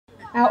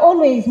I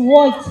always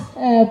watch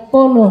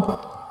Polo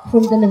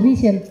from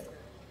television.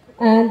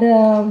 And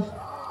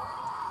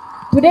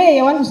today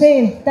I want to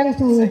say thanks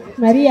to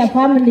Maria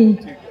family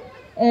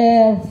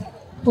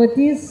for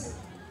this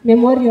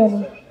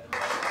memorial.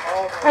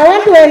 I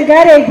want to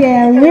encourage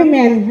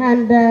women,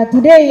 and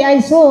today I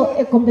saw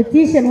a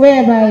competition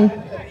whereby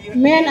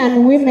men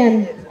and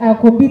women are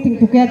competing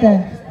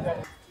together.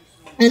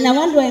 And I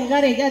want to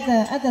encourage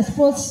other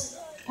sports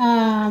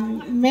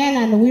men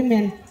and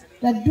women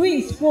that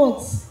doing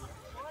sports,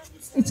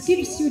 it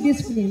keeps you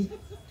disciplined.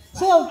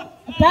 So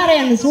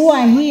parents who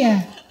are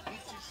here,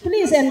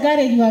 please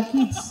encourage your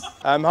kids.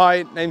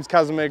 Hi, name's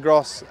Casimir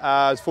Gross.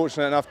 I was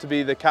fortunate enough to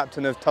be the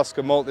captain of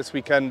Tusker Malt this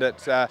weekend at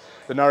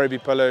the Nairobi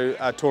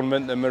Polo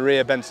tournament, the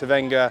Maria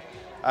Bencivenga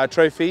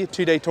trophy,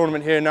 two-day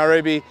tournament here in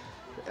Nairobi.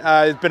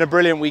 It's been a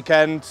brilliant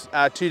weekend,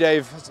 2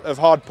 days of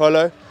hard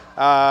polo.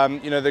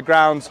 The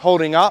ground's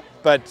holding up,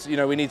 but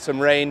we need some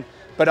rain.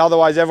 But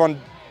otherwise,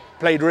 everyone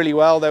played really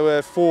well. There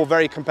were 4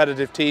 very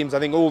competitive teams. I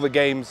think all the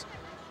games,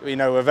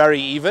 were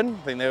very even.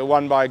 I think they were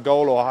won by a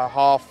goal or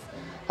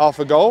half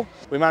a goal.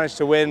 We managed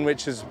to win,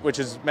 which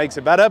makes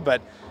it better,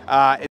 but